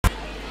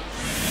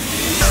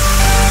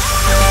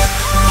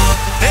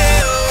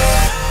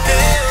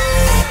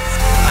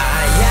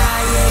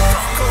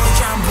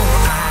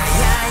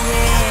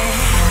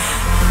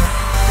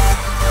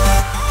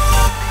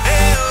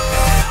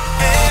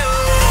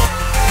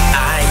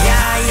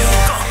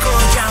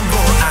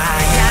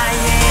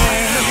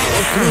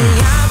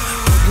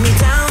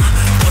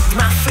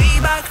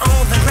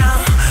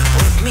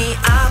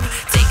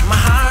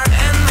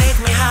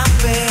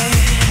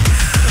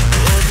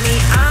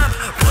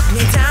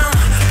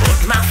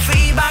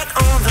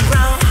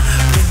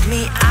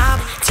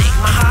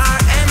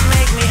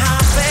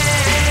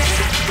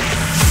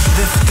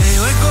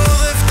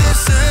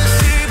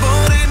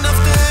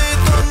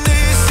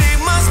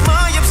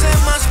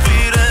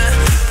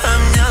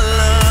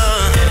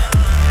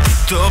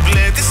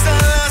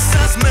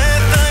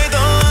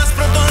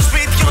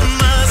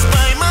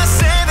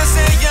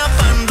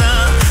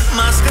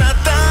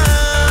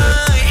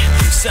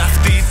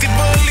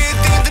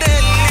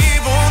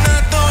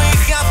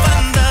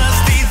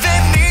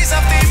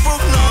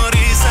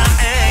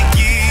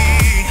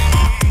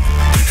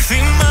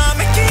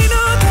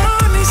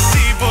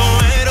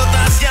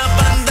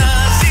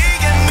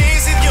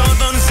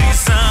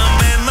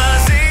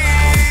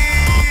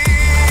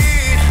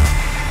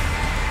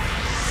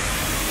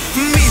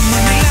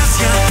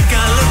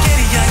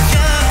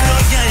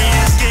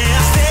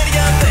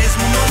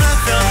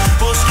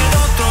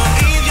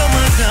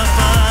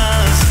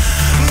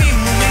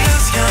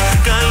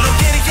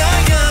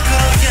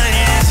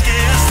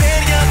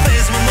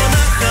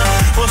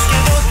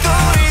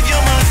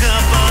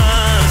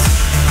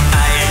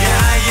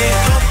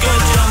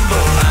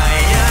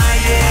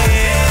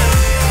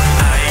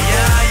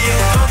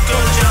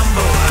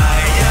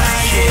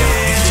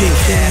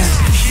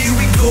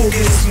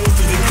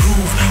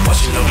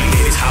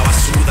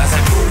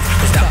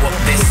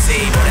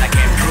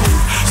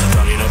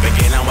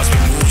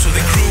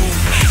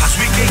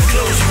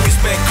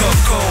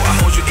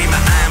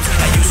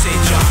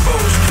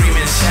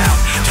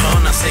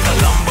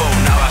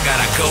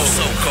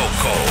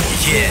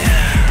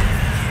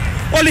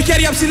Όλοι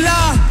χέρια ψηλά.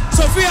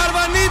 Σοφία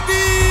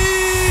Αρβανίτη.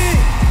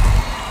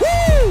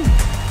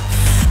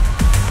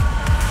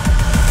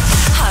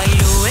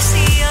 Αλλού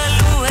εσύ,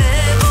 αλλού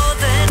εγώ,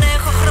 δεν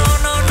έχω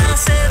χρόνο να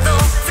σε δω.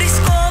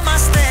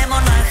 Βρισκόμαστε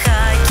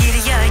μοναχά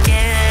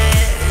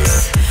Κυριακές.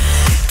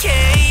 Και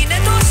είναι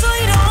τόσο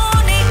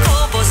ειρωνικό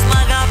πως μ'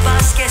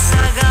 αγαπάς και σ'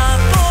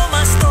 αγαπώ.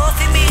 Μας το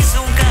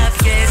θυμίζουν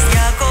κάποιες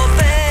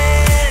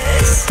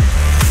διακοπές.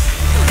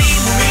 Μη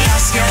μου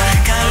μιλάς για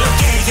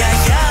καλοκαίρια,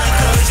 για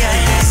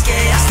ακρογιαλιές και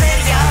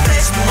αστέρια.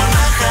 Πες μου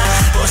μονάχα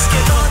πως και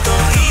εδώ το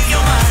ίδιο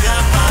μ'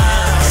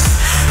 αγαπάς.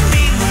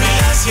 Μη μου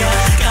μιλάς για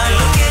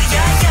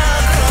καλοκαίρια, για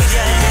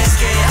ακρογιαλιές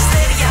και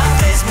αστέρια.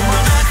 Πες μου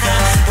μονάχα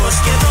πως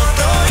και εδώ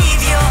το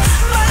ίδιο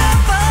μ'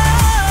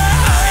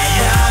 αγαπάς.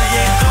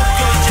 Αι, αι,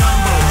 κόκο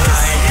τζάμπο.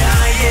 Αι, αι,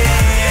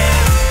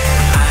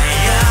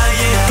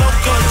 αι,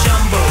 κόκο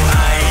τζάμπο.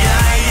 Αι,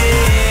 αι.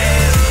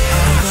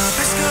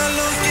 Αγάπες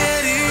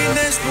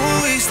καλοκαιρινές που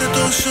είστε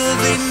τόσο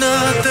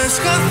δυνατές.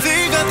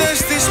 Χαθήκατε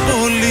στις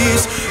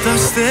πόλεις τα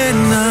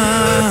στενά.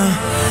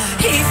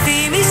 Η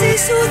θύμηση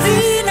σου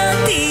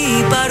δυνατή,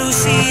 η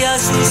παρουσία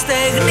σου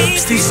στεγνή.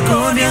 Στη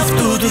σκόνη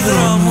αυτού του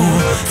δρόμου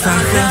θα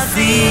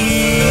χαθεί.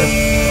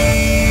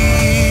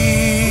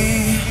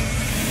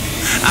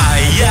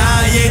 Αι,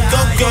 αι,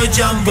 κόκο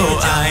τζάμπο.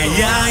 Αι,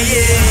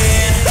 αι.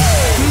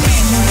 Μη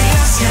μου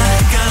μιλάς για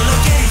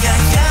καλοκαίρια,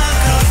 για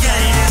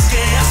ακρογιαλιές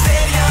και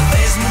αστέρια.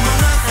 Πες μου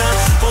μονάχα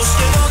πως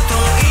και εγώ το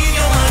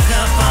ίδιο μ'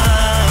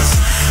 αγαπάς.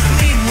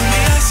 Μη μου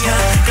μιλάς για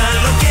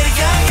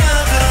καλοκαίρια, για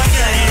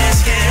ακρογιαλιές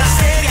και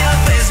αστέρια.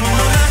 Πες μου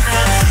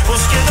μονάχα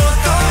πως και εδώ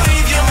το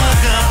ίδιο μ'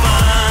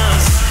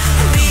 αγαπάς.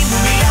 Μη μου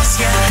μιλάς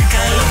για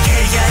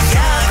καλοκαίρια,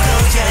 για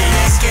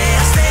ακρογιαλιές και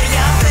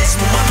αστέρια. Πες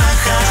μου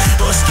μονάχα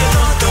πως και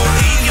εδώ το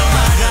ίδιο μ'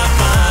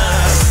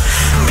 αγαπάς.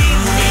 Μη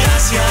μου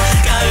μιλάς για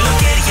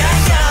καλοκαίρια,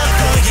 για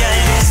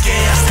ακρογιαλιές και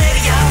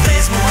αστέρια.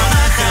 Πες μου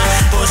μονάχα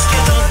πως και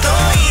εδώ το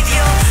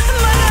ίδιο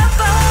μ'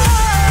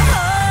 αγαπάς.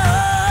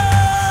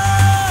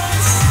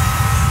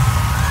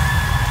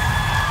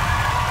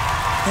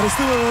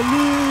 Ευχαριστούμε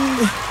πολύ.